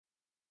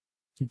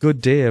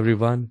Good day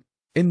everyone.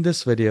 In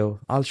this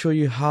video, I'll show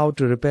you how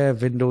to repair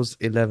Windows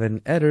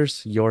 11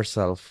 errors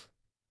yourself.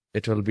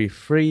 It will be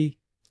free,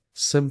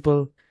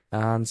 simple,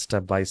 and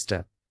step by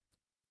step.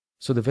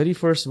 So the very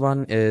first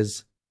one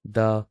is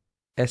the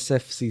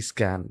SFC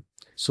scan.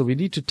 So we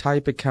need to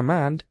type a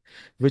command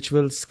which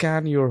will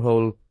scan your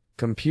whole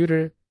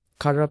computer,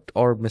 corrupt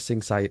or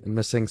missing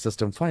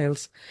system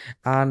files,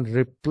 and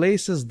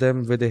replaces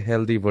them with a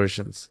healthy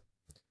versions.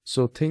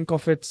 So think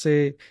of it,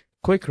 say,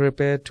 quick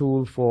repair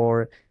tool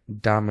for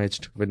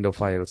damaged window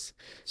files.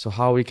 So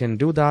how we can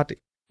do that?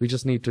 We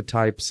just need to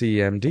type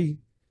cmd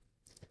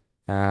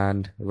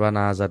and run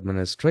as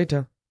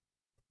administrator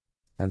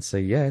and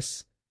say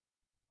yes.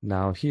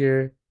 Now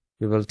here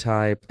we will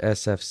type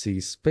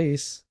sfc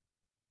space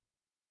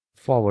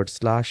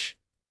 /scannow.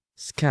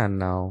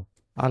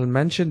 I'll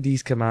mention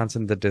these commands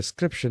in the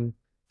description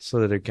so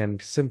that you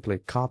can simply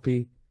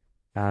copy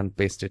and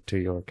paste it to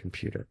your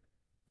computer.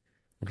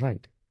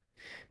 Right.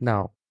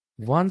 Now,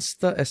 once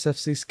the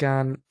SFC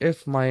scan,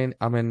 if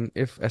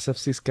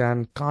SFC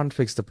scan can't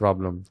fix the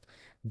problem,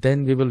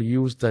 then we will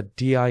use the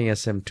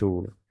DISM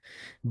tool.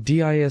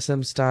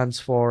 DISM stands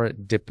for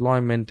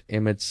Deployment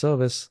Image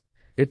Service.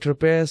 It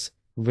repairs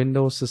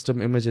Windows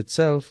system image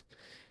itself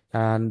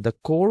and the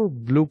core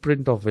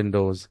blueprint of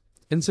Windows.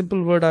 In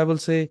simple word, I will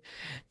say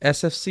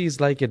SFC is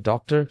like a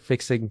doctor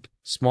fixing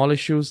small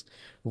issues,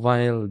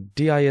 while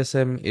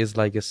DISM is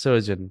like a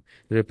surgeon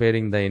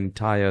repairing the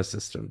entire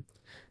system.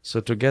 So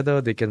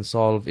together they can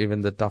solve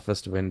even the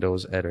toughest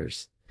Windows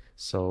errors.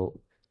 So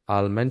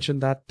I'll mention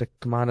that the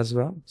command as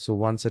well. So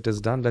once it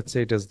is done, let's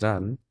say it is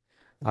done,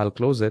 I'll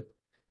close it.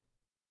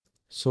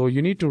 So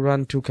you need to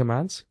run two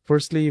commands.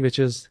 Firstly, which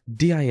is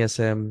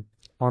DISM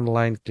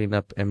online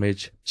cleanup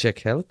image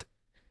CheckHealth.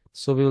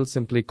 So we will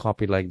simply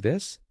copy like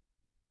this.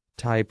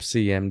 Type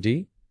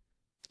cmd,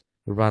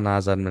 run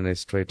as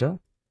administrator,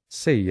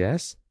 say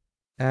yes,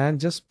 and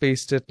just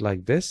paste it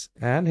like this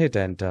and hit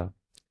enter.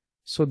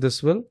 So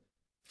this will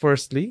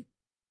firstly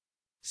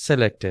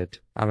select it.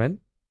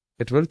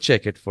 It will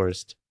check it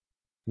first.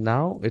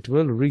 Now it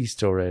will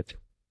restore it.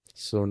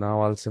 So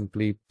now I'll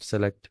simply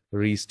select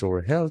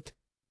RestoreHealth.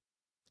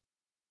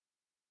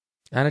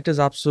 And it is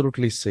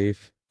absolutely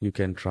safe. You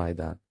can try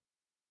that.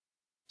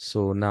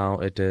 So now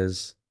it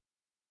is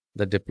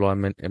the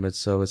deployment image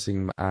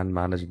servicing and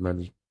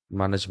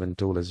management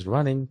tool is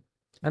running,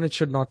 and it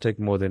should not take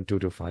more than 2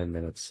 to 5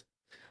 minutes.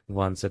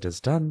 Once it is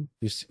done,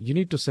 you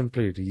need to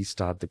simply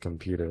restart the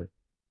computer.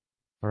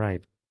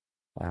 Alright,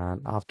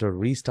 and after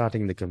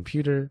restarting the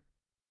computer,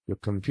 your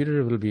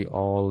computer will be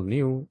all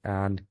new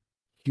and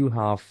you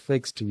have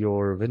fixed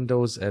your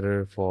Windows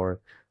error for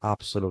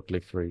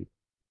absolutely free.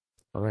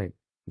 Alright,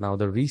 now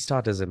the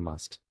restart is a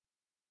must.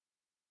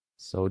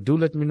 So do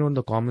let me know in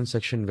the comment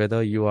section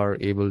whether you are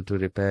able to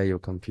repair your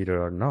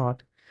computer or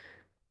not.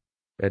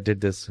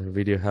 Did this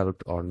video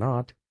help or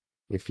not?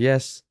 If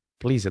yes,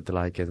 please hit the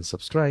like and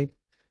subscribe.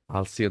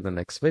 I'll see you in the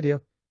next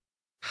video.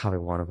 Have a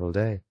wonderful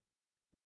day.